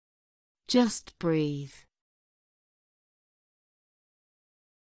Just breathe.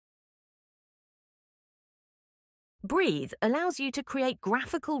 Breathe allows you to create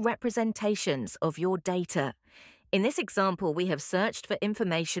graphical representations of your data. In this example, we have searched for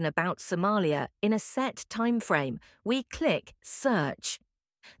information about Somalia in a set time frame. We click Search.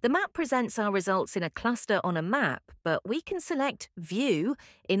 The map presents our results in a cluster on a map, but we can select View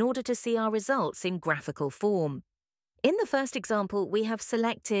in order to see our results in graphical form. In the first example, we have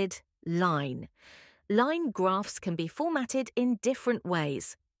selected Line. Line graphs can be formatted in different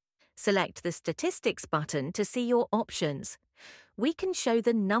ways. Select the Statistics button to see your options. We can show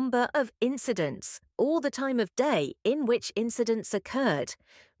the number of incidents or the time of day in which incidents occurred.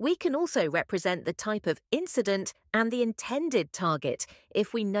 We can also represent the type of incident and the intended target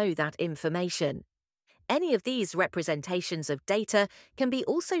if we know that information. Any of these representations of data can be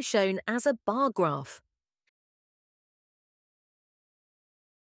also shown as a bar graph.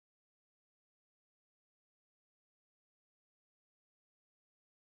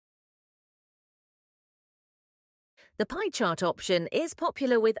 The pie chart option is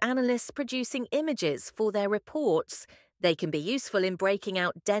popular with analysts producing images for their reports. They can be useful in breaking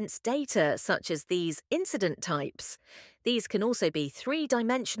out dense data such as these incident types. These can also be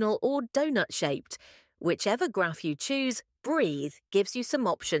three-dimensional or donut-shaped. Whichever graph you choose, Breathe gives you some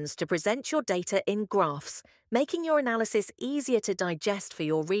options to present your data in graphs, making your analysis easier to digest for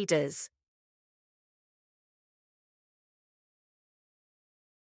your readers.